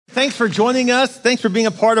Thanks for joining us. Thanks for being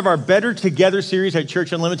a part of our Better Together series at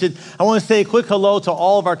Church Unlimited. I want to say a quick hello to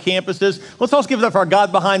all of our campuses. Let's also give it up for our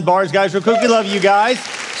God Behind Bars guys real quick. We love you guys.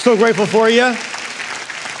 So grateful for you.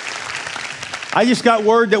 I just got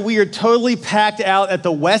word that we are totally packed out at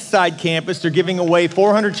the West Side campus. They're giving away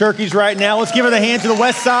 400 turkeys right now. Let's give it a hand to the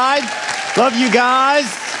West Side. Love you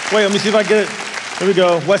guys. Wait, let me see if I get it. Here we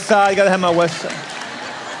go. West Side. Got to have my West Side.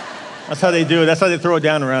 That's how they do it. That's how they throw it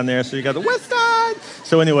down around there. So you got the West Side.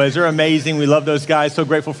 So anyways, they're amazing. We love those guys. So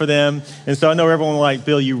grateful for them. And so I know everyone will like,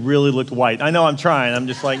 Bill, you really looked white. I know I'm trying. I'm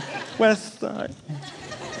just like, West Side.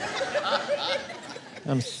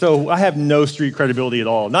 I have no street credibility at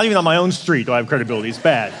all. Not even on my own street do I have credibility. It's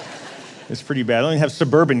bad. It's pretty bad. I don't even have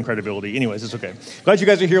suburban credibility. Anyways, it's okay. Glad you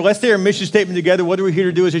guys are here. Let's say our mission statement together. What are we here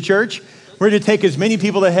to do as a church? We're here to take as many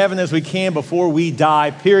people to heaven as we can before we die,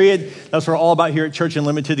 period. That's what we're all about here at Church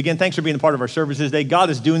Unlimited. Again, thanks for being a part of our services today. God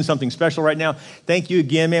is doing something special right now. Thank you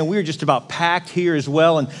again, man. We're just about packed here as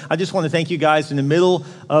well. And I just want to thank you guys in the middle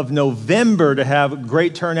of November to have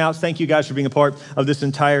great turnouts. Thank you guys for being a part of this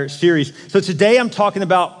entire series. So today I'm talking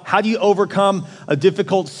about how do you overcome a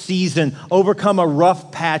difficult season, overcome a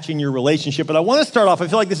rough patch in your relationship. But I want to start off, I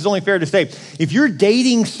feel like this is only fair to say, if you're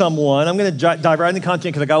dating someone, I'm going to dive right into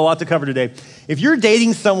content because I got a lot to cover today. If you're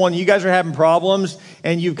dating someone, you guys are having problems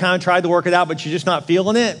and you've kind of tried to work it out, but you're just not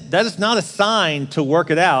feeling it, that is not a sign to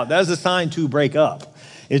work it out. That is a sign to break up,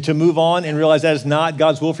 is to move on and realize that is not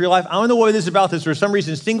God's will for your life. I don't know what it is about this. For some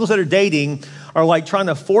reason, singles that are dating are like trying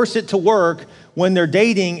to force it to work when they're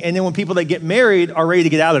dating, and then when people that get married are ready to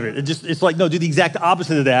get out of it. It's like, no, do the exact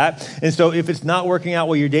opposite of that. And so if it's not working out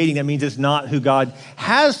while you're dating, that means it's not who God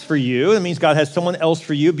has for you. That means God has someone else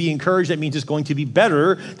for you. Be encouraged. That means it's going to be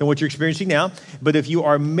better than what you're experiencing now. But if you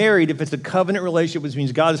are married, if it's a covenant relationship, which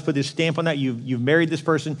means God has put his stamp on that, you've married this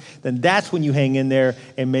person, then that's when you hang in there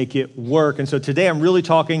and make it work. And so today I'm really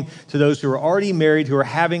talking to those who are already married, who are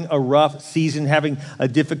having a rough season, having a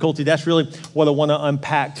difficulty. That's really what I want to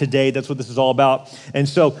unpack today. That's what this is all about. And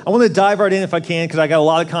so I want to dive right in if I can, because I got a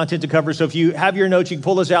lot of content to cover. So if you have your notes, you can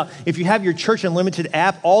pull those out. If you have your Church Unlimited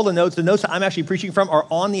app, all the notes that I'm actually preaching from are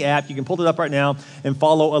on the app. You can pull it up right now and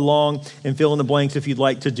follow along and fill in the blanks if you'd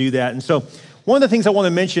like to do that. And so one of the things I want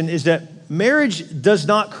to mention is that marriage does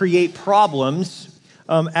not create problems.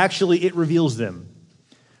 Actually, it reveals them.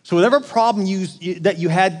 So whatever problem that you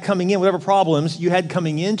had coming in, whatever problems you had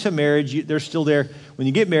coming into marriage, they're still there when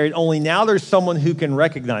you get married, only now there's someone who can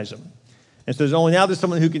recognize them. And so there's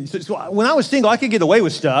someone who can. So when I was single, I could get away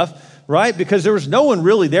with stuff, right? Because there was no one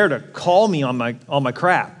really there to call me on my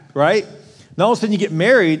crap, right? And all of a sudden you get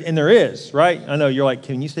married and there is, right? I know you're like,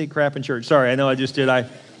 can you say crap in church? Sorry, I know I just did. I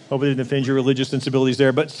hope it didn't offend your religious sensibilities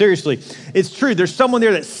there. But seriously, it's true. There's someone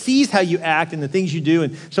there that sees how you act and the things you do.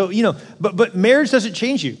 And so, but marriage doesn't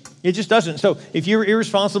change you. It just doesn't. So if you were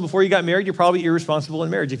irresponsible before you got married, you're probably irresponsible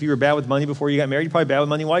in marriage. If you were bad with money before you got married, you're probably bad with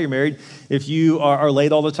money while you're married. If you are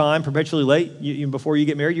late all the time, perpetually late, before you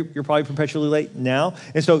get married, you're probably perpetually late now.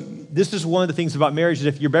 And so this is one of the things about marriage is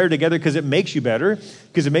if you're better together because it makes you better,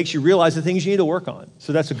 because it makes you realize the things you need to work on.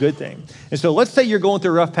 So that's a good thing. And so let's say you're going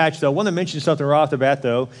through a rough patch, though. I want to mention something right off the bat,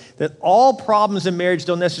 though, that all problems in marriage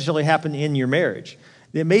don't necessarily happen in your marriage.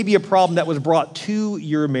 It may be a problem that was brought to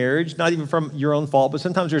your marriage, not even from your own fault, but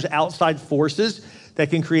sometimes there's outside forces that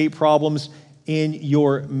can create problems in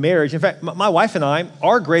your marriage. In fact, my wife and I,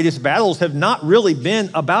 our greatest battles have not really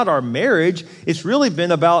been about our marriage. It's really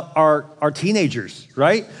been about our teenagers,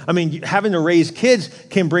 right? I mean, having to raise kids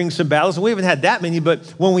can bring some battles, and we haven't had that many, but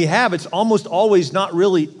when we have, it's almost always not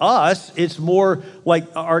really us. It's more like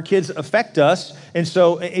our kids affect us. And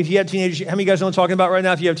so if you have teenagers, how many of you guys know what I'm talking about right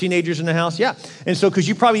now? If you have teenagers in the house? Yeah. And so, because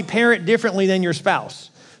you probably parent differently than your spouse.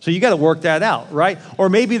 So you got to work that out, right? Or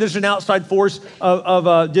maybe there's an outside force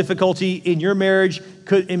of difficulty in your marriage.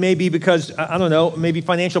 It may be because, I don't know, maybe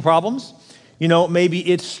financial problems. Maybe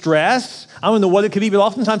it's stress. I don't know what it could be, but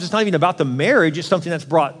oftentimes it's not even about the marriage. It's something that's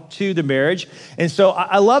brought to the marriage. And so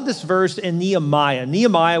I love this verse in Nehemiah.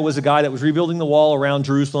 Nehemiah was a guy that was rebuilding the wall around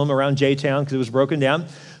Jerusalem, around J-Town, because it was broken down.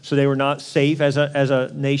 So they were not safe as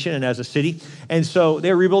a nation and as a city. And so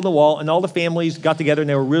they were rebuilding the wall, and all the families got together, and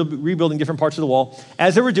they were rebuilding different parts of the wall.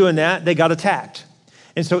 As they were doing that, they got attacked.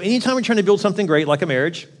 And so anytime you're trying to build something great, like a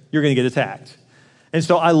marriage, you're going to get attacked. And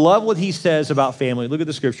so I love what he says about family. Look at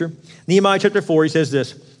the scripture. Nehemiah chapter 4, he says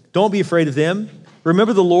this, "Don't be afraid of them.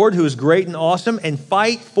 Remember the Lord who is great and awesome, and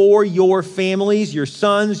fight for your families, your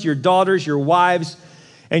sons, your daughters, your wives,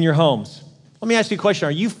 and your homes." Let me ask you a question.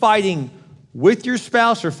 Are you fighting with your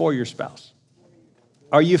spouse or for your spouse?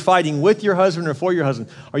 Are you fighting with your husband or for your husband?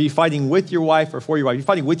 Are you fighting with your wife or for your wife? Are you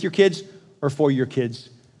fighting with your kids or for your kids?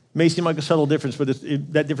 May seem like a subtle difference, but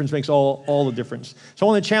that difference makes all the difference. So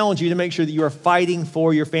I want to challenge you to make sure that you are fighting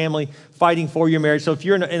for your family, fighting for your marriage. So if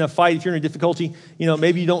you're in a fight, if you're in a difficulty,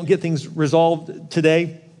 maybe you don't get things resolved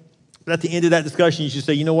today. But at the end of that discussion, you should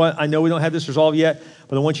say, you know what? I know we don't have this resolved yet,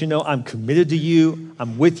 but I want you to know I'm committed to you.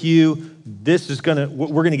 I'm with you. We're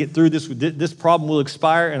going to get through this. This problem will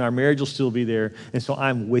expire and our marriage will still be there. And so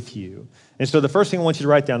I'm with you. And so the first thing I want you to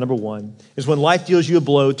write down, number one, is when life deals you a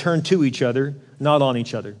blow, turn to each other, not on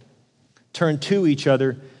each other. Turn to each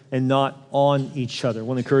other and not on each other. I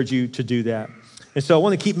want to encourage you to do that. And so I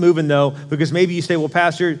want to keep moving though, because maybe you say, well,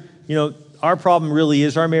 Pastor, our problem really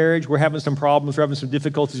is our marriage. We're having some problems. We're having some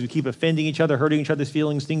difficulties. We keep offending each other, hurting each other's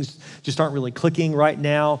feelings. Things just aren't really clicking right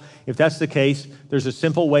now. If that's the case, there's a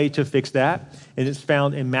simple way to fix that. And it's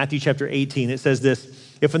found in Matthew chapter 18. It says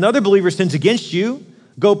this: if another believer sins against you,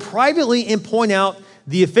 go privately and point out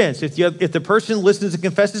the offense. If the person listens and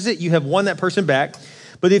confesses it, you have won that person back.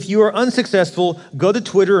 But if you are unsuccessful, go to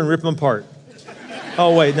Twitter and rip them apart.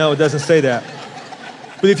 Oh, wait, no, it doesn't say that.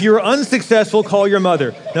 But if you're unsuccessful, call your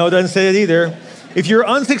mother. No, it doesn't say that either. If you're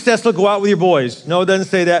unsuccessful, go out with your boys. No, it doesn't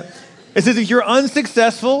say that. It says if you're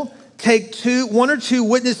unsuccessful, take one or two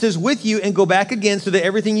witnesses with you and go back again so that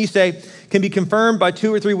everything you say can be confirmed by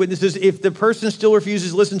 2 or 3 witnesses. If the person still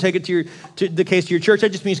refuses, listen, take it to the case to your church.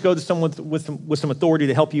 That just means go to someone with some authority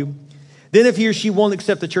to help you. Then if he or she won't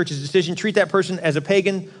accept the church's decision, treat that person as a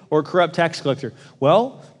pagan or a corrupt tax collector.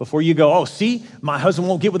 Well, before you go, see, my husband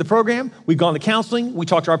won't get with the program. We've gone to counseling. We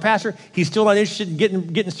talked to our pastor. He's still not interested in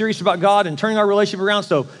getting serious about God and turning our relationship around,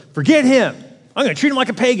 so forget him. I'm going to treat him like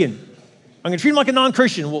a pagan. I'm going to treat him like a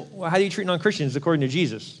non-Christian. Well, how do you treat non-Christians according to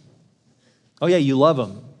Jesus? Oh, yeah, you love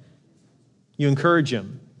him. You encourage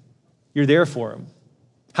him. You're there for him.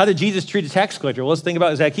 How did Jesus treat a tax collector? Well, let's think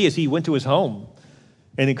about Zacchaeus. He went to his home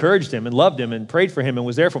and encouraged him and loved him and prayed for him and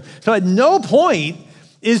was there for him. So at no point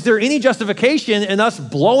is there any justification in us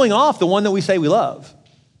blowing off the one that we say we love.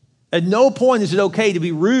 At no point is it okay to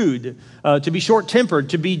be rude, to be short-tempered,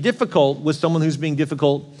 to be difficult with someone who's being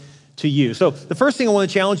difficult to you. So the first thing I want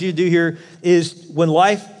to challenge you to do here is when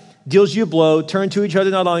life deals you a blow, turn to each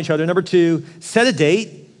other, not on each other. Number 2, set a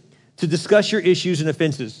date to discuss your issues and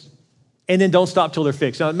offenses. And then don't stop till they're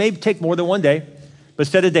fixed. Now, it may take more than one day, but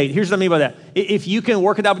set a date. Here's what I mean by that. If you can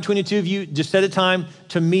work it out between the two of you, just set a time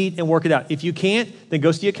to meet and work it out. If you can't, then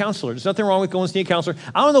go see a counselor. There's nothing wrong with going to see a counselor.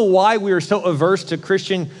 I don't know why we are so averse to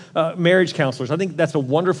Christian marriage counselors. I think that's a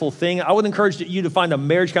wonderful thing. I would encourage you to find a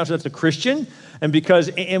marriage counselor that's a Christian.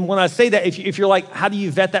 And when I say that, if you're like, how do you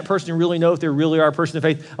vet that person and really know if they really are a person of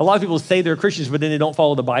faith? A lot of people say they're Christians, but then they don't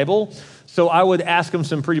follow the Bible. So I would ask them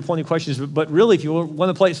some pretty pointed questions. But really, if you want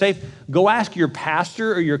to play it safe, go ask your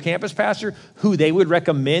pastor or your campus pastor who they would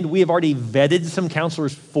recommend. We have already vetted some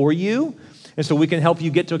counselors for you. And so we can help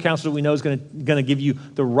you get to a counselor we know is going to give you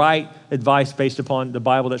the right advice based upon the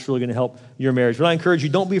Bible that's really going to help your marriage. But I encourage you,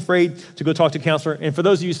 don't be afraid to go talk to a counselor. And for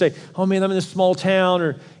those of you who say, oh man, I'm in a small town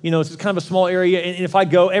or, it's kind of a small area. And if I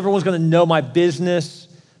go, everyone's going to know my business.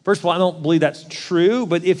 First of all, I don't believe that's true.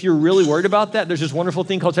 But if you're really worried about that, there's this wonderful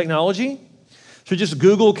thing called technology. So just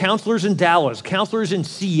Google counselors in Dallas, counselors in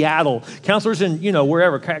Seattle, counselors in,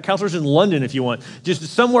 wherever, counselors in London if you want. Just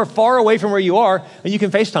somewhere far away from where you are, and you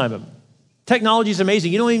can FaceTime them. Technology is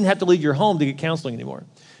amazing. You don't even have to leave your home to get counseling anymore.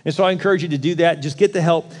 And so I encourage you to do that. Just get the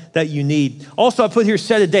help that you need. Also, I put here,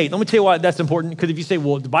 set a date. Let me tell you why that's important. Because if you say,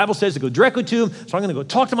 well, the Bible says to go directly to him, so I'm going to go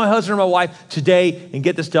talk to my husband or my wife today and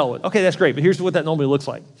get this dealt with. Okay, that's great. But here's what that normally looks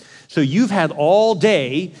like. So you've had all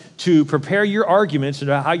day to prepare your arguments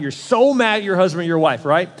about how you're so mad at your husband or your wife,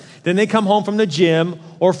 right? Then they come home from the gym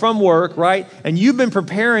or from work, right? And you've been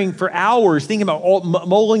preparing for hours, thinking about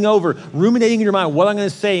mulling over, ruminating in your mind what I'm going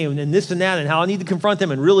to say and this and that and how I need to confront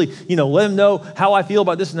them and really, let them know how I feel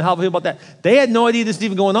about this and how I feel about that. They had no idea this is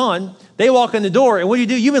even going on. They walk in the door, and what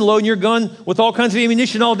do? You've been loading your gun with all kinds of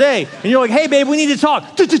ammunition all day. And you're like, hey, babe, we need to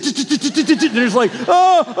talk. There's like,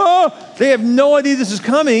 They have no idea this is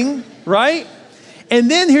coming, right? And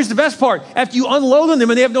then here's the best part. After you unload on them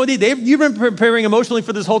and they have no idea, you've been preparing emotionally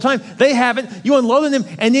for this whole time. They haven't. You unload on them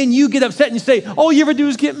and then you get upset and you say, all you ever do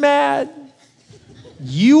is get mad.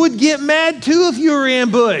 You would get mad too if you were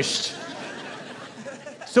ambushed.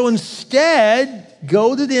 So instead,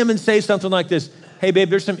 go to them and say something like this. Hey, babe,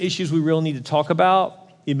 there's some issues we really need to talk about.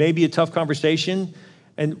 It may be a tough conversation.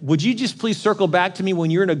 And would you just please circle back to me when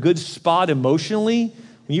you're in a good spot emotionally,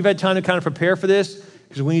 when you've had time to kind of prepare for this?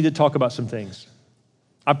 Because we need to talk about some things.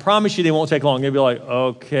 I promise you they won't take long. They'll be like,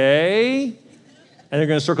 okay. And they're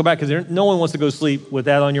going to circle back because no one wants to go to sleep with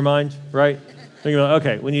that on your mind, right? They're going to be like,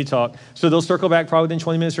 okay, we need to talk. So they'll circle back probably within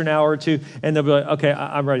 20 minutes or an hour or two, and they'll be like, okay,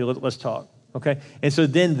 I'm ready. Let's talk. okay? And so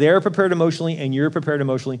then they're prepared emotionally and you're prepared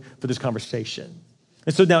emotionally for this conversation.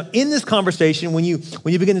 And so now in this conversation, when you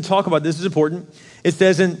begin to talk about this is important, it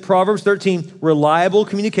says in Proverbs 13, reliable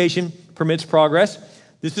communication permits progress.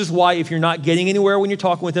 This is why if you're not getting anywhere when you're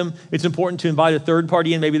talking with them, it's important to invite a third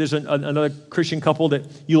party in. Maybe there's another Christian couple that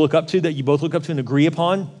you look up to, that you both look up to and agree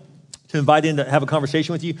upon, to invite in to have a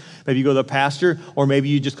conversation with you. Maybe you go to the pastor, or maybe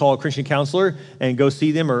you just call a Christian counselor and go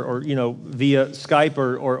see them, or via Skype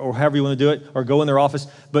or however you want to do it, or go in their office,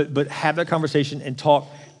 but have that conversation and talk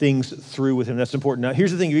things through with him. That's important. Now,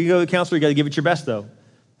 here's the thing. If you go to the counselor, you got to give it your best, though.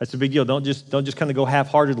 That's a big deal. Don't just kind of go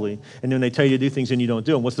half-heartedly, and then they tell you to do things and you don't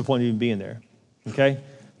do them. What's the point of even being there? Okay?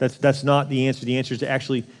 That's not the answer. The answer is to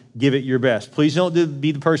actually give it your best. Please don't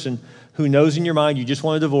be the person who knows in your mind you just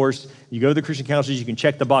want a divorce. You go to the Christian counselors, you can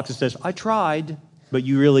check the box that says, I tried, but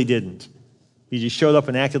you really didn't. You just showed up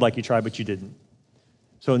and acted like you tried, but you didn't.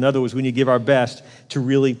 So in other words, we need to give our best to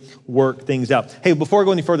really work things out. Hey, before I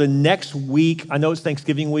go any further, next week, I know it's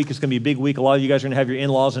Thanksgiving week. It's going to be a big week. A lot of you guys are going to have your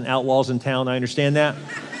in-laws and outlaws in town. I understand that.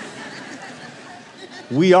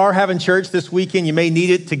 We are having church this weekend. You may need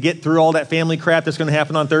it to get through all that family crap that's going to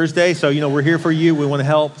happen on Thursday. So, we're here for you. We want to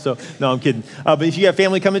help. So, no, I'm kidding. But if you have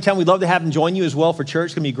family coming to town, we'd love to have them join you as well for church.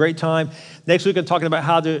 It's going to be a great time. Next week, I'm talking about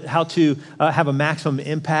how to have a maximum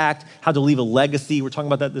impact, how to leave a legacy. We're talking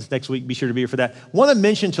about that this next week. Be sure to be here for that. I want to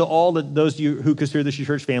mention to all those of you who consider this your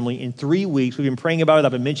church family, in 3 weeks, we've been praying about it.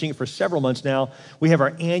 I've been mentioning it for several months now. We have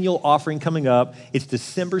our annual offering coming up. It's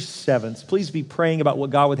December 7th. Please be praying about what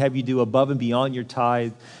God would have you do above and beyond your tithe.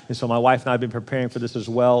 And so my wife and I have been preparing for this as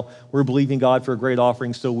well. We're believing God for a great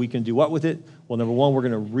offering so we can do what with it? Well, number one, we're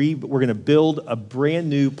going to build a brand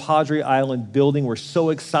new Padre Island building. We're so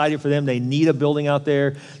excited for them. They need a building out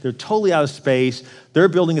there. They're totally out of space. Their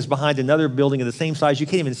building is behind another building of the same size. You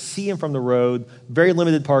can't even see them from the road. Very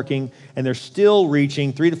limited parking, and they're still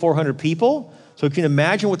reaching 300 to 400 people. So you can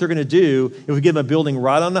imagine what they're going to do if we give them a building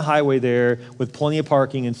right on the highway there with plenty of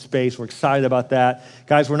parking and space. We're excited about that.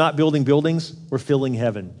 Guys, we're not building buildings. We're filling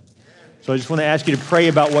heaven. So I just want to ask you to pray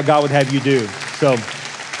about what God would have you do. So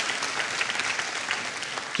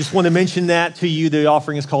just want to mention that to you. The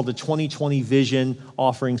offering is called the 2020 Vision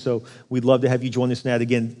Offering. So we'd love to have you join us in that.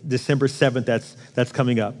 Again, December 7th, that's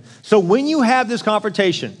coming up. So when you have this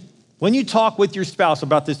confrontation, when you talk with your spouse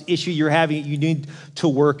about this issue you're having, you need to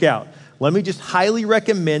work out. Let me just highly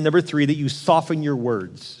recommend, number 3, that you soften your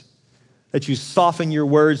words. That you soften your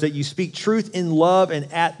words, that you speak truth in love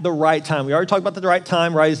and at the right time. We already talked about the right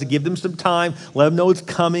time, right? Is to give them some time, let them know it's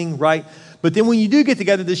coming, right? But then when you do get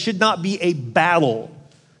together, this should not be a battle.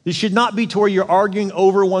 This should not be to where you're arguing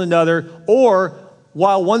over one another, or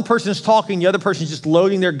while one person's talking, the other person's just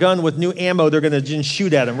loading their gun with new ammo, they're going to just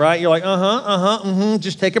shoot at them, right? You're like,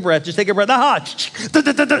 just take a breath, That's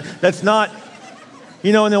not...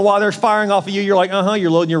 and then while they're firing off of you, you're like, you're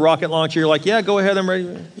loading your rocket launcher. You're like, yeah, go ahead, I'm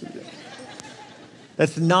ready.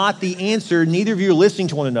 That's not the answer. Neither of you are listening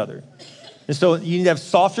to one another. And so you need to have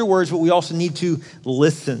softer words, but we also need to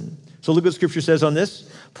listen. So look what Scripture says on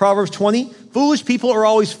this. Proverbs 20, foolish people are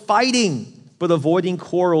always fighting, but avoiding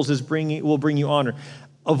quarrels will bring you honor.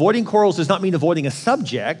 Avoiding quarrels does not mean avoiding a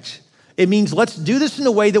subject. It means let's do this in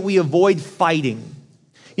a way that we avoid fighting.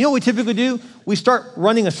 You know what we typically do? We start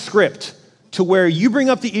running a script to where you bring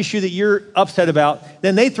up the issue that you're upset about,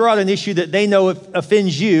 then they throw out an issue that they know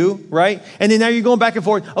offends you, right? And then now you're going back and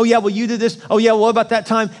forth. Oh yeah, well you did this. Oh yeah, well what about that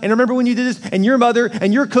time? And remember when you did this? And your mother,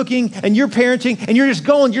 and you're cooking, and you're parenting, and you're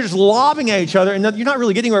just lobbing at each other, and you're not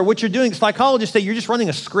really getting anywhere. What you're doing, psychologists say you're just running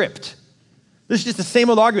a script. This is just the same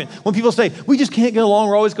old argument. When people say, we just can't get along,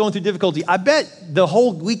 we're always going through difficulty, I bet the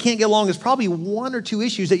whole we can't get along is probably 1 or 2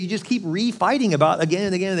 issues that you just keep refighting about again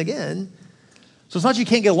and again and again. So it's not you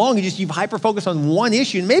can't get along, you've hyper-focused on one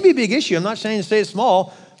issue, and maybe a big issue. I'm not saying to say it's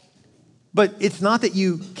small, but it's not that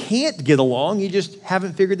you can't get along, you just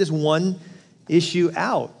haven't figured this one issue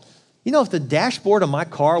out. If the dashboard of my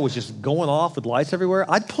car was just going off with lights everywhere,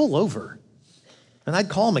 I'd pull over, and I'd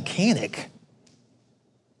call a mechanic.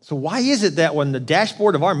 So why is it that when the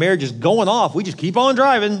dashboard of our marriage is going off, we just keep on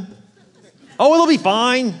driving? Oh, it'll be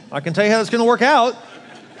fine. I can tell you how it's going to work out.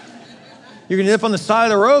 You're going to end up on the side of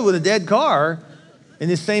the road with a dead car. In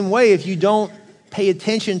the same way, if you don't pay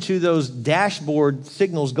attention to those dashboard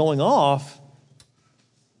signals going off,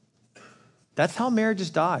 that's how marriages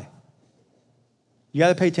die. You got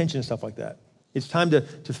to pay attention to stuff like that. It's time to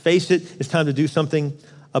face it. It's time to do something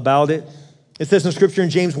about it. It says in Scripture in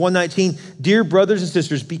James 1:19, dear brothers and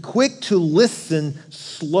sisters, be quick to listen,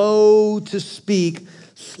 slow to speak,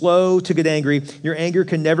 slow to get angry. Your anger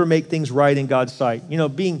can never make things right in God's sight.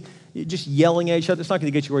 Being just yelling at each other, it's not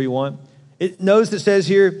going to get you where you want. Notice it says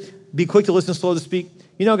here, be quick to listen, slow to speak.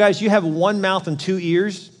 you know, guys, you have one mouth and two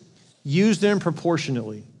ears. Use them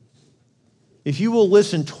proportionately. If you will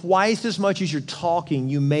listen twice as much as you're talking,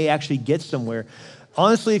 you may actually get somewhere.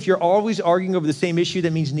 Honestly, if you're always arguing over the same issue,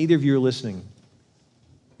 that means neither of you are listening.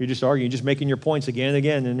 You're just arguing, just making your points again and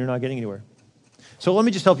again, and you're not getting anywhere. So let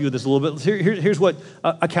me just help you with this a little bit. Here's what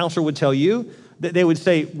a counselor would tell you. They would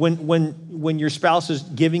say when your spouse is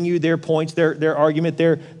giving you their points, their argument,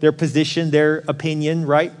 their position, their opinion,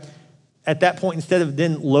 right? At that point, instead of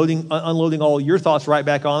then unloading all your thoughts right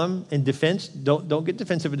back on them in defense, don't get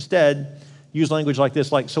defensive. Instead, use language like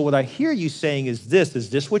this, like, so what I hear you saying is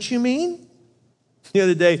this what you mean? The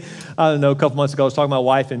other day, I don't know, a couple months ago, I was talking to my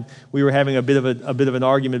wife, and we were having a bit of an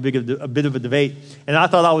argument, a bit of a debate, and I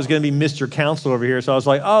thought I was going to be Mr. Counselor over here, so I was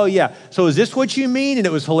like, oh yeah, so is this what you mean? And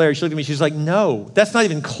it was hilarious. She looked at me, she's like, no, that's not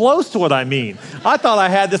even close to what I mean. I thought I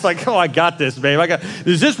had this, like, oh, I got this, babe.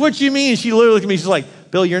 Is this what you mean? And she literally looked at me, she's like,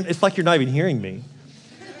 Bill, it's like you're not even hearing me.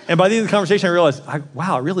 And by the end of the conversation, I realized,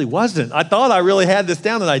 wow, I really wasn't. I thought I really had this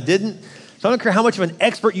down, and I didn't. So I don't care how much of an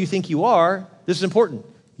expert you think you are, this is important.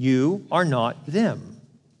 You are not them,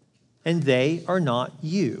 and they are not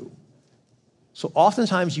you. So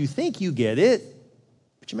oftentimes you think you get it,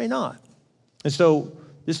 but you may not. And so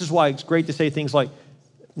this is why it's great to say things like,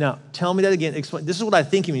 now, tell me that again. Explain. This is what I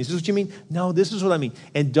think you mean. Is this what you mean? No, this is what I mean.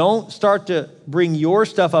 And don't start to bring your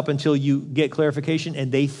stuff up until you get clarification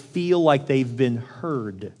and they feel like they've been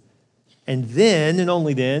heard. And then, and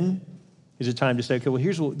only then, is it time to say, okay, well,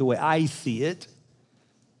 here's the way I see it.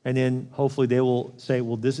 And then hopefully they will say,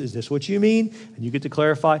 well, is this what you mean? And you get to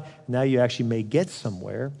clarify. Now you actually may get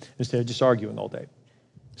somewhere instead of just arguing all day.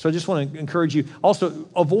 So I just want to encourage you. Also,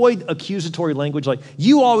 avoid accusatory language like,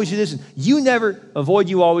 you always do this, and you never. Avoid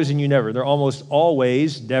you always and you never. They're almost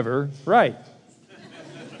always never right.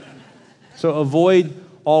 So avoid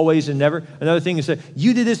always and never. Another thing is that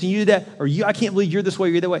you did this and you did that, or I can't believe you're this way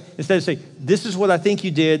or you're that way. Instead of saying, this is what I think you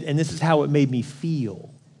did, and this is how it made me feel.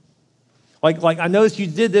 Like I noticed you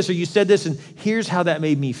did this or you said this, and here's how that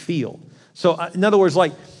made me feel. So in other words,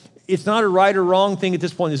 like, it's not a right or wrong thing at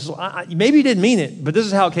this point. This is, maybe you didn't mean it, but this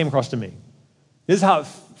is how it came across to me. This is how it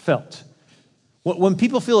felt. When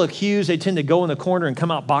people feel accused, they tend to go in the corner and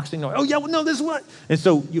come out boxing. Like, oh, yeah, well, no, this is what. And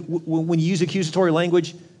so when you use accusatory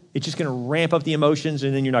language, it's just going to ramp up the emotions,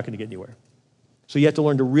 and then you're not going to get anywhere. So you have to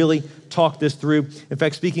learn to really talk this through. In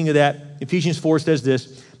fact, speaking of that, Ephesians 4 says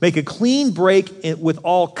this, make a clean break with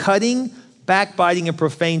all cutting, backbiting, and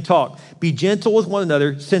profane talk. Be gentle with one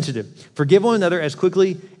another, sensitive. Forgive one another as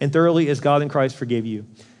quickly and thoroughly as God in Christ forgave you.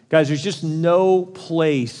 Guys, there's just no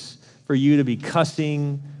place for you to be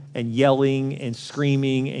cussing and yelling and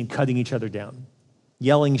screaming and cutting each other down.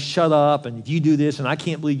 Yelling, shut up, and if you do this, and I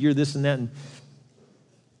can't believe you're this and that, and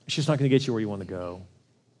it's just not going to get you where you want to go.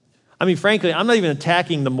 I mean, frankly, I'm not even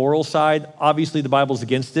attacking the moral side. Obviously, the Bible's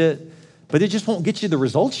against it, but it just won't get you the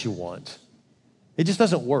results you want. It just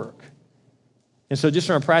doesn't work. And so just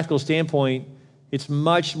from a practical standpoint, it's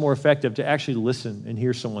much more effective to actually listen and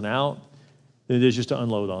hear someone out than it is just to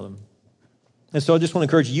unload on them. And so I just want to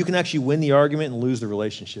encourage you, you can actually win the argument and lose the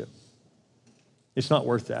relationship. It's not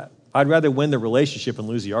worth that. I'd rather win the relationship and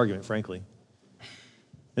lose the argument, frankly.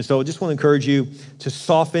 And so I just want to encourage you to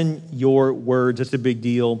soften your words. That's a big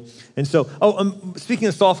deal. And so, speaking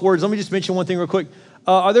of soft words, let me just mention one thing real quick.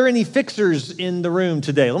 Are there any fixers in the room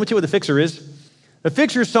today? Let me tell you what a fixer is. A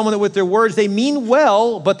fixer is someone that with their words, they mean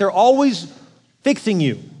well, but they're always fixing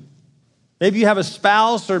you. Maybe you have a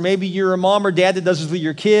spouse, or maybe you're a mom or dad that does this with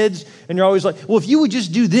your kids, and you're always like, well, if you would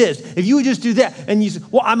just do this, if you would just do that. And you say,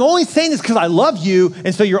 well, I'm only saying this because I love you,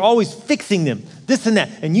 and so you're always fixing them, this and that,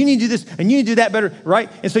 and you need to do this, and you need to do that better, right?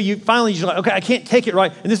 And so you're like, okay, I can't take it,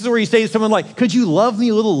 right? And this is where you say to someone like, could you love me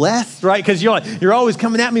a little less, right? Because you're always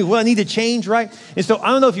coming at me, well, I need to change, right? And so I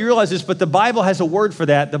don't know if you realize this, but the Bible has a word for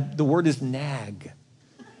that. The word is nag.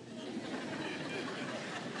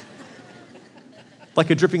 Like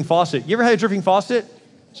a dripping faucet. You ever had a dripping faucet?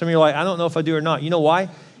 Some of you are like, I don't know if I do or not. You know why?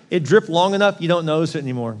 It dripped long enough, you don't notice it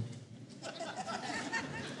anymore.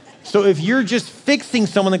 So if you're just fixing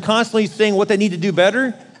someone and constantly saying what they need to do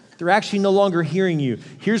better, they're actually no longer hearing you.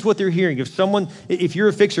 Here's what they're hearing. If you're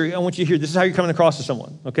a fixer, I want you to hear, this is how you're coming across to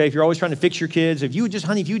someone, okay? If you're always trying to fix your kids, if you would just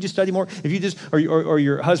study more, if you just, or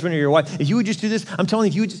your husband or your wife, if you would just do this, I'm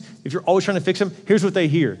telling you, if you're always trying to fix them, here's what they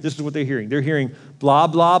hear. This is what they're hearing. They're hearing, blah,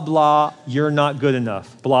 blah, blah, you're not good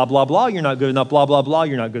enough. Blah, blah, blah, you're not good enough. Blah, blah, blah,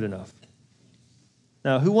 you're not good enough.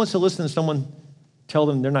 Now, who wants to listen to someone tell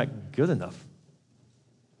them they're not good enough?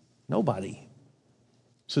 Nobody.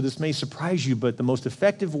 So this may surprise you, but the most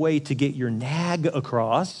effective way to get your nag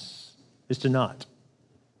across is to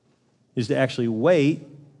actually wait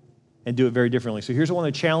and do it very differently. So here's what I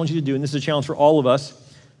want to challenge you to do, and this is a challenge for all of us.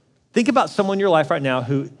 Think about someone in your life right now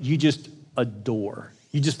who you just adore.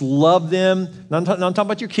 You just love them. Now I'm talking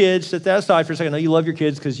about your kids. Set that aside for a second. I know you love your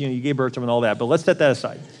kids because you gave birth to them and all that, but let's set that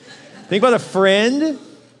aside. Think about a friend,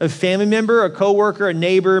 a family member, a coworker, a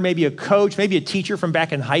neighbor, maybe a coach, maybe a teacher from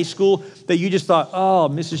back in high school that you just thought, oh,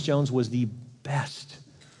 Mrs. Jones was the best.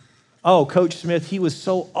 Oh, Coach Smith, he was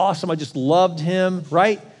so awesome. I just loved him,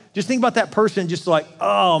 right? Just think about that person just like,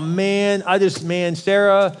 oh, man,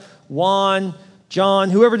 Sarah, Juan, John,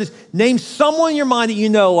 whoever it is. Name someone in your mind that you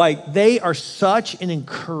know, like, they are such an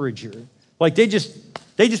encourager. Like, they just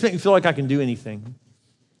make me feel like I can do anything.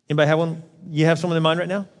 Anybody have one? You have someone in mind right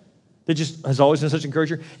now that just has always been such an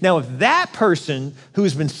encourager? Now, if that person who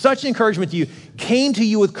has been such an encouragement to you came to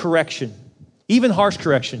you with correction, even harsh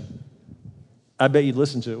correction, I bet you'd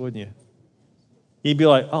listen to it, wouldn't you? You'd be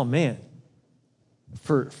like, oh, man,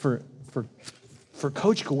 for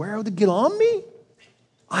Coach Guerrero to get on me?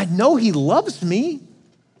 I know he loves me.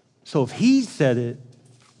 So if he said it,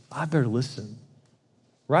 I better listen,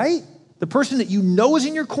 right? The person that you know is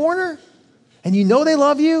in your corner and you know they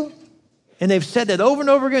love you and they've said that over and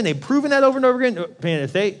over again, they've proven that over and over again. Man,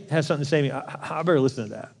 if they have something to say to me, I better listen to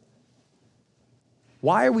that.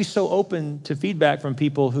 Why are we so open to feedback from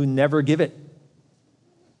people who never give it?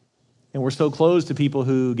 And we're so closed to people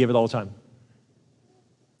who give it all the time.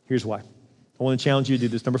 Here's why. I want to challenge you to do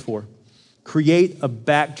this. Number 4, create a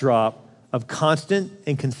backdrop of constant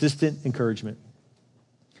and consistent encouragement.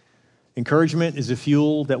 Encouragement is a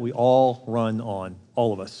fuel that we all run on,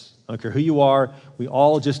 all of us. I don't care who you are, we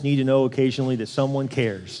all just need to know occasionally that someone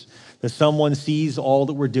cares, that someone sees all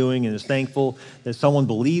that we're doing and is thankful, that someone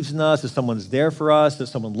believes in us, that someone is there for us, that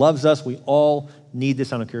someone loves us. We all need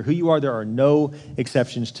this. I don't care who you are. There are no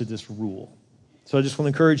exceptions to this rule. So I just want to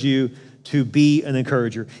encourage you to be an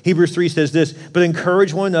encourager. Hebrews 3 says this, but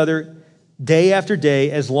encourage one another day after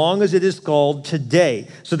day, as long as it is called today,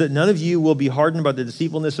 so that none of you will be hardened by the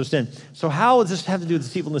deceitfulness of sin. So how does this have to do with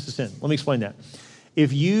deceitfulness of sin? Let me explain that.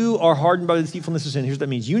 If you are hardened by the deceitfulness of sin, here's what that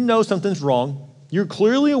means. You know something's wrong. You're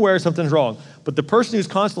clearly aware something's wrong, but the person who's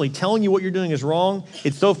constantly telling you what you're doing is wrong,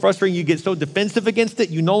 it's so frustrating, you get so defensive against it,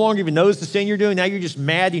 you no longer even notice the sin you're doing. Now you're just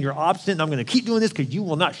mad and you're obstinate, and I'm going to keep doing this because you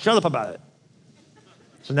will not shut up about it.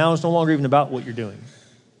 So now it's no longer even about what you're doing.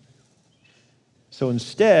 So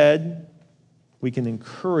instead, we can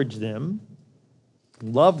encourage them,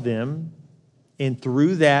 love them, and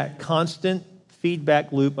through that constant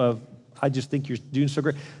feedback loop of, I just think you're doing so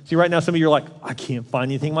great. See, right now, some of you are like, I can't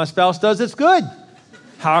find anything my spouse does that's good.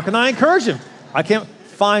 How can I encourage him? I can't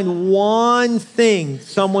find one thing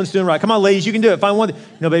someone's doing right. Come on, ladies, you can do it. Find one thing.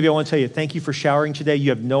 No, baby, I want to tell you, thank you for showering today.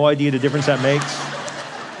 You have no idea the difference that makes.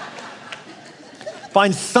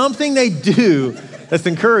 Find something they do that's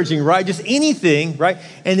encouraging, right? Just anything, right?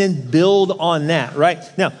 And then build on that, right?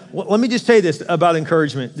 Now, let me just say this about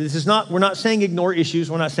encouragement. We're not saying ignore issues.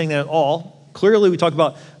 We're not saying that at all. Clearly, we talked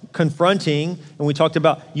about confronting, and we talked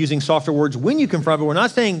about using softer words when you confront, but we're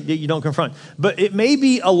not saying that you don't confront. But it may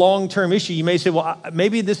be a long-term issue. You may say, well,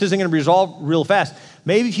 maybe this isn't going to be resolved real fast.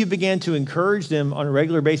 Maybe if you began to encourage them on a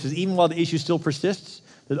regular basis, even while the issue still persists,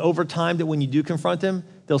 that over time, that when you do confront them,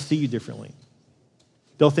 they'll see you differently.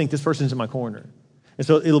 They'll think this person's in my corner. And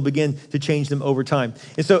so it'll begin to change them over time.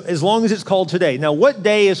 And so as long as it's called today. Now, what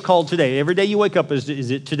day is called today? Every day you wake up, is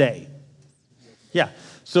it today? Yeah.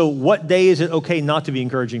 So what day is it okay not to be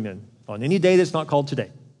encouraging then? On any day that's not called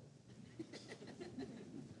today.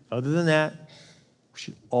 Other than that, we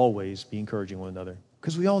should always be encouraging one another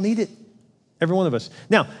because we all need it. Every one of us.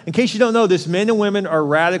 Now, in case you don't know this, men and women are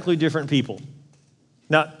radically different people.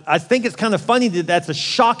 Now, I think it's kind of funny that that's a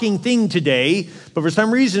shocking thing today, but for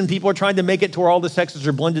some reason, people are trying to make it to where all the sexes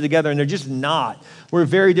are blended together, and they're just not. We're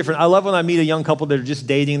very different. I love when I meet a young couple that are just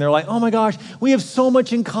dating, and they're like, oh my gosh, we have so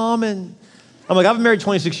much in common. I'm like, I've been married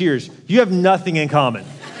 26 years. You have nothing in common.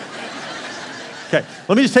 Okay,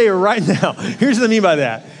 let me just tell you right now, here's what I mean by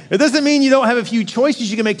that. It doesn't mean you don't have a few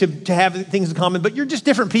choices you can make to have things in common, but you're just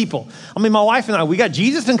different people. I mean, my wife and I, we got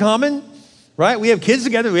Jesus in common. Right? We have kids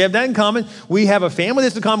together. We have that in common. We have a family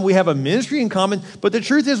that's in common. We have a ministry in common. But the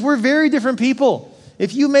truth is we're very different people.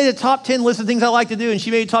 If you made a top 10 list of things I like to do and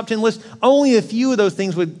she made a top 10 list, only a few of those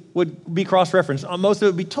things would be cross-referenced. Most of it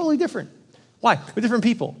would be totally different. Why? We're different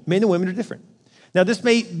people. Men and women are different. Now, this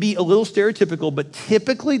may be a little stereotypical, but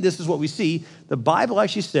typically this is what we see. The Bible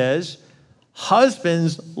actually says,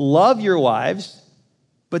 husbands, love your wives,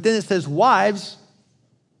 but then it says, wives,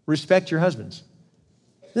 respect your husbands.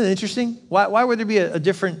 Isn't that interesting? Why would there be a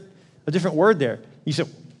different word there? You said,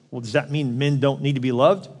 well, does that mean men don't need to be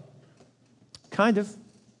loved? Kind of.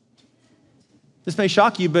 This may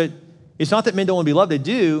shock you, but it's not that men don't want to be loved. They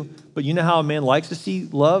do, But you know how a man likes to see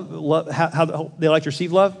love how they like to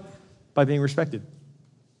receive love? By being respected.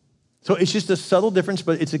 So it's just a subtle difference,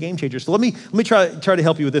 but it's a game changer. So let me try to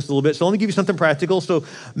help you with this a little bit. So let me give you something practical. So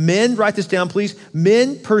men, write this down, please.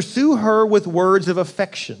 Men, pursue her with words of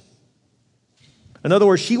affection. In other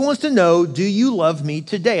words, she wants to know, do you love me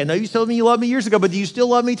today? I know you told me you loved me years ago, but do you still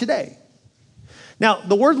love me today? Now,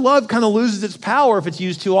 the word love kind of loses its power if it's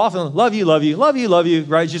used too often. Love you, love you, love you, love you,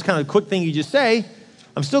 right? It's just kind of a quick thing you just say.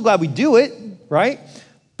 I'm still glad we do it, right?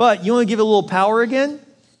 But you want to give it a little power again?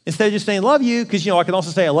 Instead of just saying love you, because I can also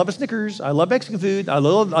say I love a Snickers, I love Mexican food, I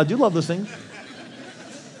do love those things.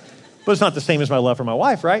 But it's not the same as my love for my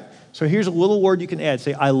wife, right? So here's a little word you can add.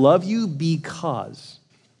 Say, I love you because.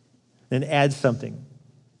 Then add something.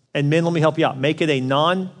 And men, let me help you out. Make it a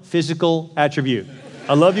non-physical attribute.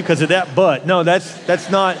 I love you because of that, but. No, that's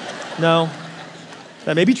not, no.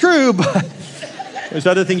 That may be true, but there's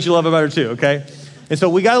other things you love about her too, okay? And so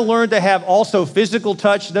we got to learn to have also physical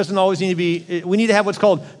touch. It doesn't always need to be, we need to have what's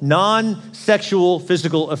called non-sexual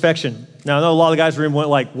physical affection. Now, I know a lot of guys in the room went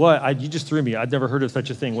like, what? You just threw me. I'd never heard of such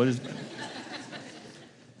a thing. What is?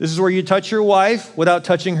 This is where you touch your wife without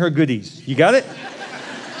touching her goodies. You got it?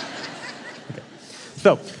 Okay.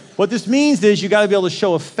 So what this means is you got to be able to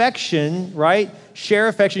show affection, right? Share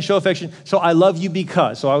affection, show affection. So I love you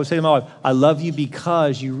because. So I would say to my wife, I love you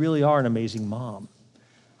because you really are an amazing mom.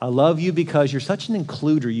 I love you because you're such an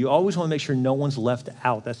includer. You always want to make sure no one's left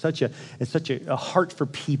out. It's such a heart for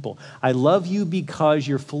people. I love you because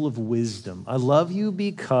you're full of wisdom. I love you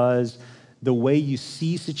because the way you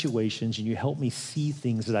see situations and you help me see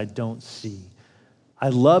things that I don't see. I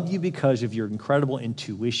love you because of your incredible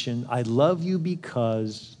intuition. I love you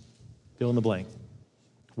because, fill in the blank.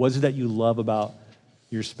 What is it that you love about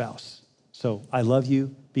your spouse? So I love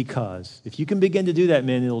you because. If you can begin to do that,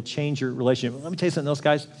 man, it'll change your relationship. Let me tell you something else,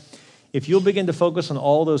 guys. If you'll begin to focus on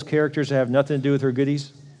all those characters that have nothing to do with her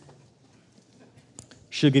goodies,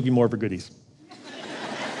 she'll give you more of her goodies.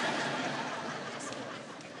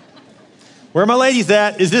 Where are my ladies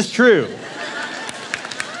at? Is this true?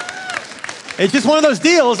 It's just one of those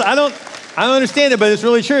deals. I don't understand it, but it's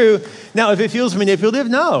really true. Now, if it feels manipulative,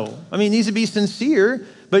 no. I mean, it needs to be sincere.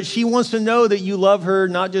 But she wants to know that you love her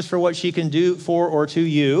not just for what she can do for or to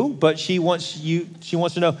you, but she wants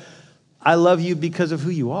to know, I love you because of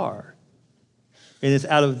who you are. And it's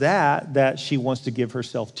out of that she wants to give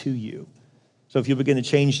herself to you. So if you begin to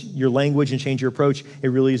change your language and change your approach, it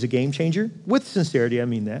really is a game changer. With sincerity, I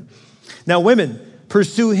mean that. Now, women,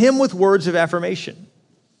 pursue him with words of affirmation.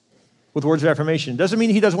 With words of affirmation. Doesn't mean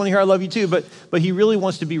he doesn't want to hear I love you too, but he really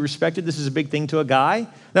wants to be respected. This is a big thing to a guy.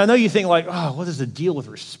 Now, I know you think like, oh, what is the deal with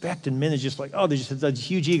respect? And men is just like, oh, they just have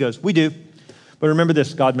huge egos. We do. But remember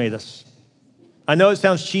this, God made us. I know it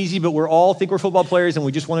sounds cheesy, but think we're football players and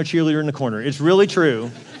we just want a cheerleader in the corner. It's really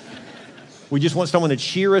true. We just want someone to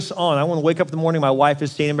cheer us on. I want to wake up in the morning, my wife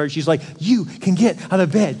is standing there, she's like, you can get out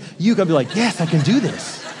of bed. You can be like, yes, I can do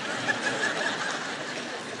this.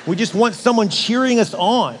 We just want someone cheering us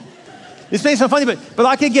on. This may sound funny, but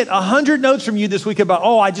I could get 100 notes from you this week about,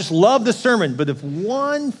 oh, I just love the sermon. But if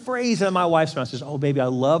one phrase out of my wife's mouth says, oh, baby, I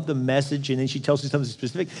love the message, and then she tells me something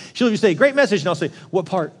specific, she'll just say, great message, and I'll say, what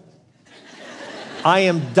part? I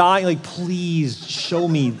am dying, like, please show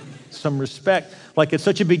me some respect. Like, it's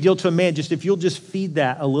such a big deal to a man. Just if you'll just feed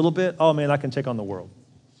that a little bit, oh, man, I can take on the world.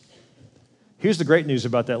 Here's the great news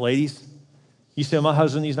about that, ladies. You say, my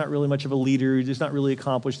husband, he's not really much of a leader. He's not really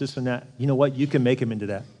accomplished this and that. You know what? You can make him into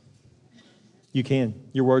that. You can.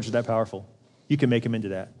 Your words are that powerful. You can make him into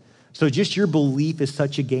that. So just your belief is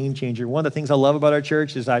such a game changer. One of the things I love about our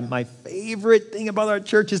church is my favorite thing about our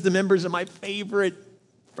church is the members, and my favorite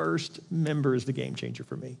first member is the game changer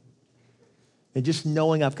for me. And just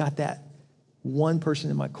knowing I've got that one person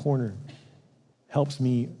in my corner helps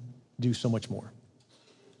me do so much more.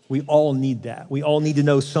 We all need that. We all need to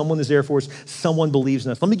know someone is there for us, someone believes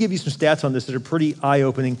in us. Let me give you some stats on this that are pretty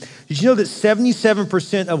eye-opening. Did you know that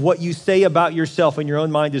 77% of what you say about yourself in your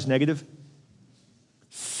own mind is negative?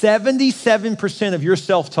 77% of your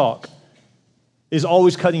self-talk is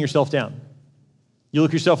always cutting yourself down. You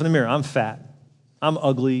look yourself in the mirror, I'm fat, I'm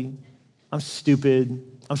ugly, I'm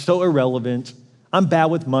stupid, I'm so irrelevant, I'm bad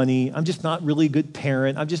with money, I'm just not really a good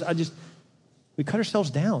parent, we cut ourselves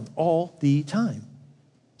down all the time.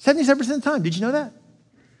 77% of the time. Did you know that?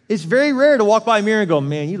 It's very rare to walk by a mirror and go,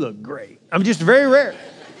 man, you look great. Just very rare.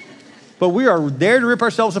 But we are there to rip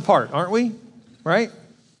ourselves apart, aren't we? Right?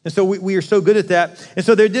 And so we are so good at that. And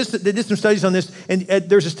so they did some studies on this. And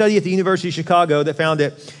there's a study at the University of Chicago that found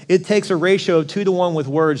that it takes a ratio of 2-to-1 with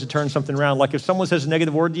words to turn something around. Like if someone says a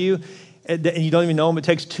negative word to you and you don't even know them, it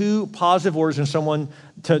takes 2 positive words from someone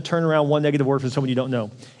to turn around one negative word from someone you don't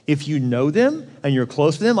know. If you know them and you're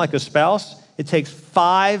close to them, like a spouse, it takes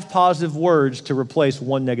 5 positive words to replace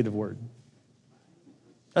one negative word.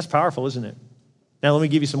 That's powerful, isn't it? Now, let me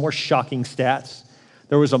give you some more shocking stats.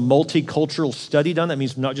 There was a multicultural study done. That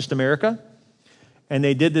means not just America. And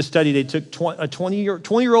they did this study. They took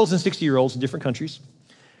 20-year-olds and 60-year-olds in different countries.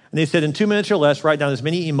 And they said in 2 minutes or less, write down as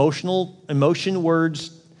many emotion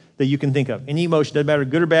words that you can think of. Any emotion, doesn't matter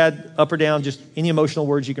good or bad, up or down, just any emotional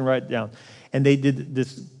words you can write down. And they did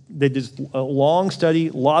this a long study,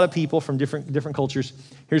 a lot of people from different cultures.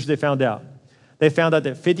 Here's what they found out. They found out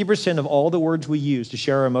that 50% of all the words we use to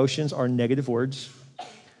share our emotions are negative words.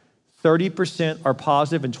 30% are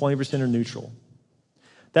positive and 20% are neutral.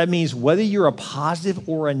 That means whether you're a positive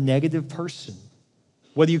or a negative person,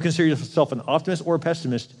 whether you consider yourself an optimist or a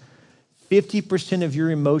pessimist, 50% of your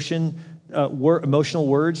emotional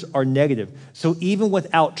words are negative. So even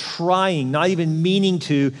without trying, not even meaning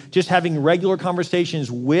to, just having regular conversations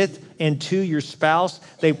with and to your spouse,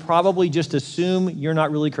 they probably just assume you're not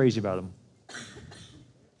really crazy about them.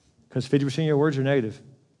 Because 50% of your words are negative.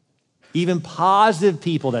 Even positive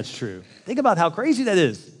people, that's true. Think about how crazy that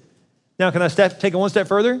is. Now, can I take it one step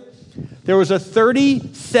further? There was a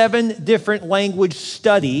 37 different language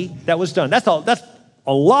study that was done. That's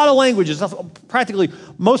a lot of languages. That's practically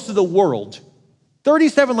most of the world.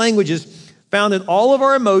 37 languages found that all of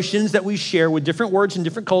our emotions that we share with different words in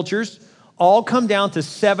different cultures all come down to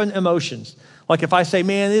 7 emotions. Like if I say,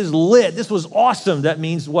 man, this is lit, this was awesome, that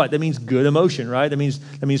means what? That means good emotion, right? That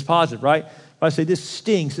means positive, right? If I say, this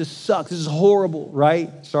stinks, this sucks, this is horrible,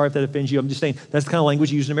 right? Sorry if that offends you. I'm just saying that's the kind of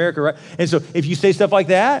language used in America, right? And so if you say stuff like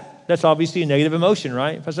that, that's obviously a negative emotion,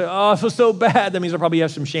 right? If I say, oh, I feel so bad, that means I probably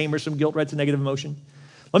have some shame or some guilt, right? It's a negative emotion.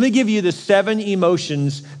 Let me give you the 7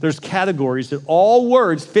 emotions. There's categories that all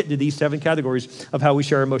words fit into these 7 categories of how we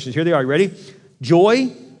share our emotions. Here they are. You ready?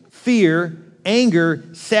 Joy, fear, anger,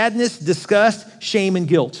 sadness, disgust, shame, and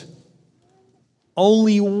guilt.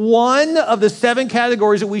 Only one of the 7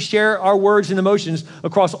 categories that we share our words and emotions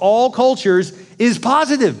across all cultures is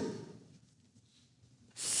positive.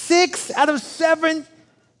 6 out of 7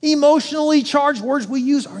 emotionally charged words we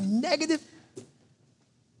use are negative.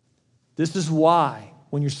 This is why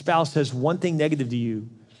when your spouse says one thing negative to you,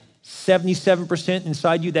 77%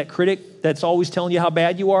 inside you, that critic that's always telling you how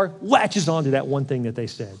bad you are, latches onto that one thing that they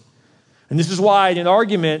said. And this is why in an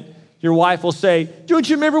argument, your wife will say, don't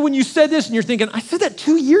you remember when you said this? And you're thinking, I said that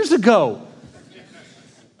 2 years ago.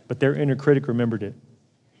 But their inner critic remembered it.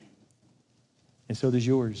 And so does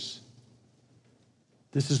yours.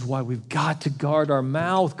 This is why we've got to guard our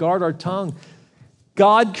mouth, guard our tongue.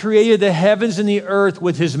 God created the heavens and the earth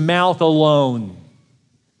with his mouth alone,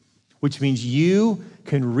 which means you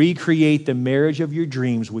can recreate the marriage of your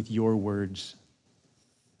dreams with your words.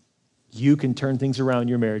 You can turn things around in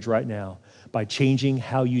your marriage right now by changing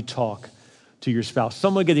how you talk to your spouse.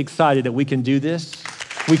 Someone get excited that we can do this.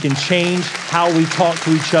 We can change how we talk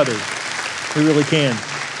to each other. We really can.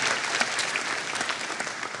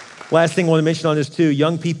 Last thing I want to mention on this too,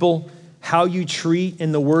 young people, how you treat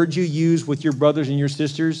and the words you use with your brothers and your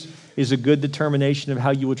sisters is a good determination of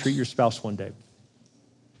how you will treat your spouse one day.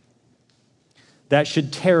 That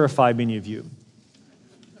should terrify many of you,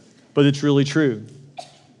 but it's really true.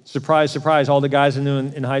 Surprise, surprise, all the guys I knew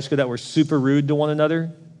in high school that were super rude to one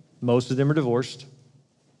another, most of them are divorced.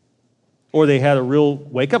 Or they had a real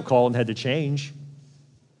wake-up call and had to change.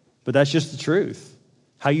 But that's just the truth.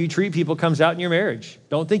 How you treat people comes out in your marriage.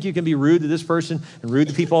 Don't think you can be rude to this person and rude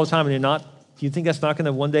to people all the time and do you think that's not going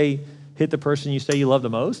to one day hit the person you say you love the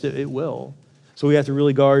most? It will. So we have to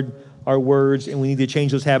really guard our words, and we need to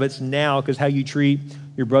change those habits now, because how you treat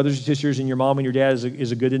your brothers and sisters and your mom and your dad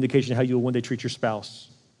is a good indication of how you'll one day treat your spouse.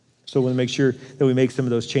 So we want to make sure that we make some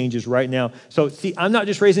of those changes right now. So see, I'm not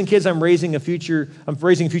just raising kids, I'm raising future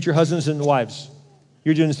husbands and wives.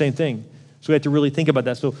 You're doing the same thing. So we have to really think about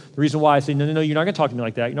that. So the reason why I say, no, you're not going to talk to me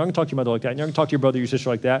like that. You're not going to talk to your mother like that. You're not going to talk to your brother or your sister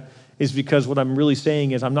like that, is because what I'm really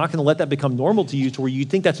saying is I'm not going to let that become normal to you to where you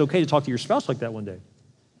think that's okay to talk to your spouse like that one day.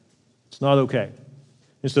 It's not okay.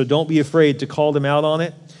 And so don't be afraid to call them out on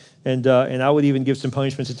it. And I would even give some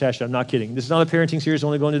punishments attached to it. I'm not kidding. This is not a parenting series. I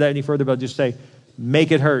don't want to go into that any further, but I'll just say,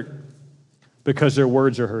 make it hurt because their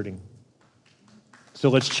words are hurting. So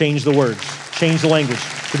let's change the words, change the language.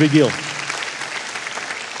 It's a big deal.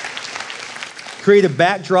 Create a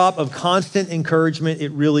backdrop of constant encouragement.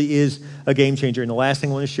 It really is a game changer. And the last thing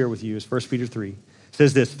I want to share with you is 1 Peter 3. It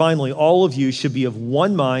says this, finally, all of you should be of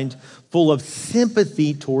one mind, full of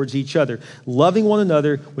sympathy towards each other, loving one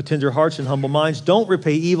another with tender hearts and humble minds. Don't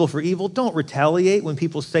repay evil for evil. Don't retaliate when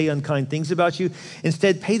people say unkind things about you.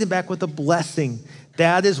 Instead, pay them back with a blessing.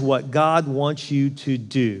 That is what God wants you to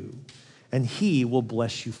do, and he will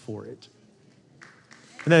bless you for it.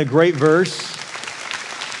 And then a great verse.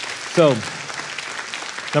 So,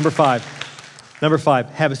 number five,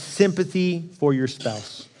 have sympathy for your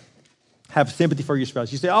spouse. Have sympathy for your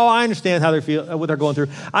spouse. You say, oh, I understand how they feel, what they're going through.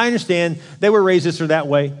 I understand they were raised this or that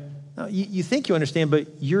way. No, you think you understand, but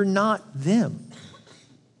you're not them.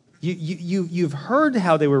 You've heard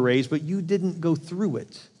how they were raised, but you didn't go through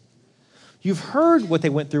it. You've heard what they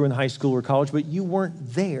went through in high school or college, but you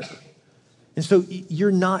weren't there. And so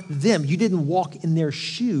you're not them. You didn't walk in their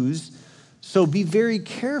shoes. So be very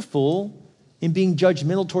careful in being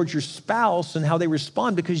judgmental towards your spouse and how they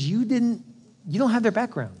respond, because you don't have their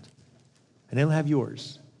background and they don't have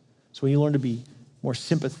yours. So when you learn to be more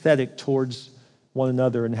sympathetic towards one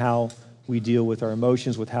another and how we deal with our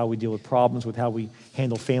emotions, with how we deal with problems, with how we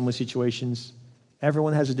handle family situations,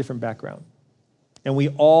 everyone has a different background. And we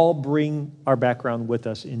all bring our background with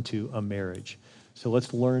us into a marriage. So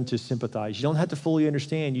let's learn to sympathize. You don't have to fully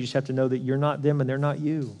understand. You just have to know that you're not them and they're not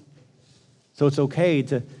you. So it's okay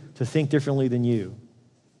to think differently than you,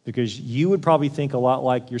 because you would probably think a lot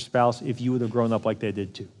like your spouse if you would have grown up like they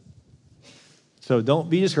did too. So don't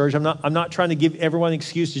be discouraged. I'm not trying to give everyone an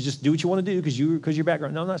excuse to just do what you want to do because your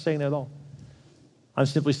background. No, I'm not saying that at all. I'm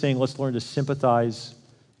simply saying let's learn to sympathize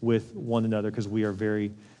with one another, because we are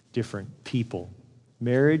very different people.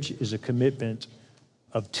 Marriage is a commitment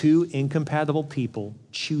of two incompatible people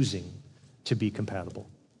choosing to be compatible.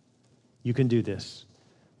 You can do this,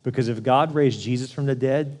 because if God raised Jesus from the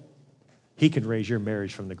dead, he can raise your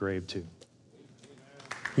marriage from the grave too.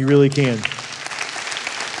 He really can.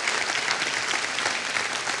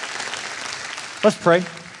 Let's pray.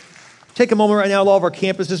 Take a moment right now at all of our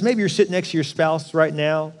campuses. Maybe you're sitting next to your spouse right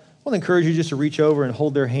now. I want to encourage you just to reach over and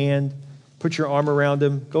hold their hand. Put your arm around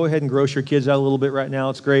them. Go ahead and gross your kids out a little bit right now.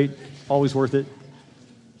 It's great. Always worth it.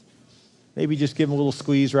 Maybe just give them a little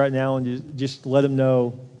squeeze right now and just let them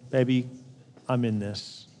know, baby, I'm in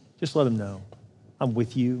this. Just let them know. I'm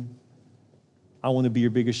with you. I want to be your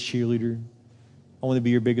biggest cheerleader. I want to be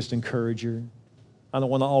your biggest encourager. I don't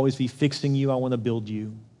want to always be fixing you. I want to build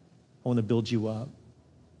you. I want to build you up.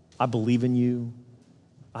 I believe in you.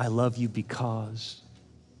 I love you because.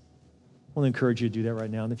 I want to encourage you to do that right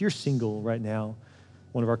now. And if you're single right now,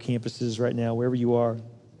 one of our campuses right now, wherever you are,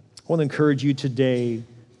 I want to encourage you today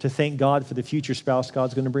to thank God for the future spouse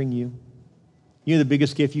God's going to bring you. You know, the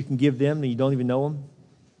biggest gift you can give them, and you don't even know them,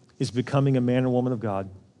 is becoming a man or woman of God.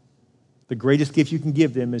 The greatest gift you can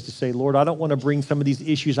give them is to say, Lord, I don't want to bring some of these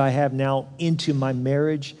issues I have now into my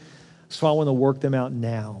marriage, so I want to work them out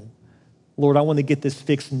now. Lord, I want to get this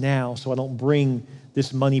fixed now so I don't bring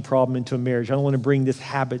this money problem into a marriage. I don't want to bring this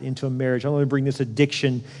habit into a marriage. I don't want to bring this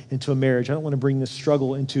addiction into a marriage. I don't want to bring this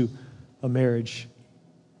struggle into a marriage.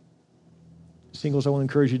 Singles, I want to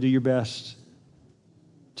encourage you to do your best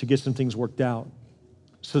to get some things worked out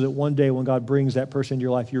so that one day when God brings that person into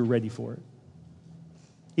your life, you're ready for it.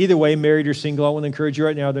 Either way, married or single, I want to encourage you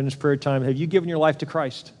right now during this prayer time, have you given your life to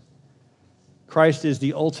Christ? Christ is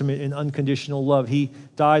the ultimate in unconditional love. He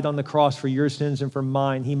died on the cross for your sins and for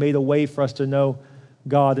mine. He made a way for us to know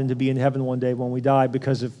God and to be in heaven one day when we die,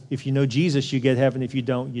 because if you know Jesus, you get heaven. If you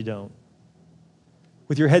don't, you don't.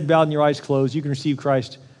 With your head bowed and your eyes closed, you can receive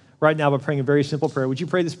Christ right now by praying a very simple prayer. Would you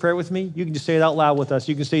pray this prayer with me? You can just say it out loud with us.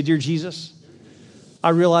 You can say, Dear Jesus, I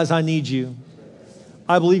realize I need you.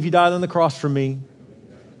 I believe you died on the cross for me,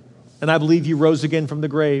 and I believe you rose again from the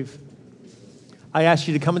grave. I ask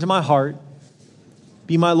you to come into my heart,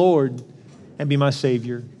 be my Lord, and be my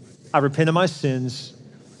Savior. I repent of my sins.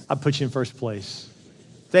 I put you in first place.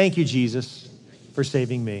 Thank you, Jesus, for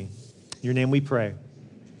saving me. In your name we pray.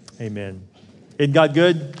 Amen. Isn't God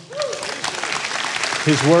good?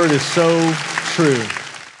 His word is so true.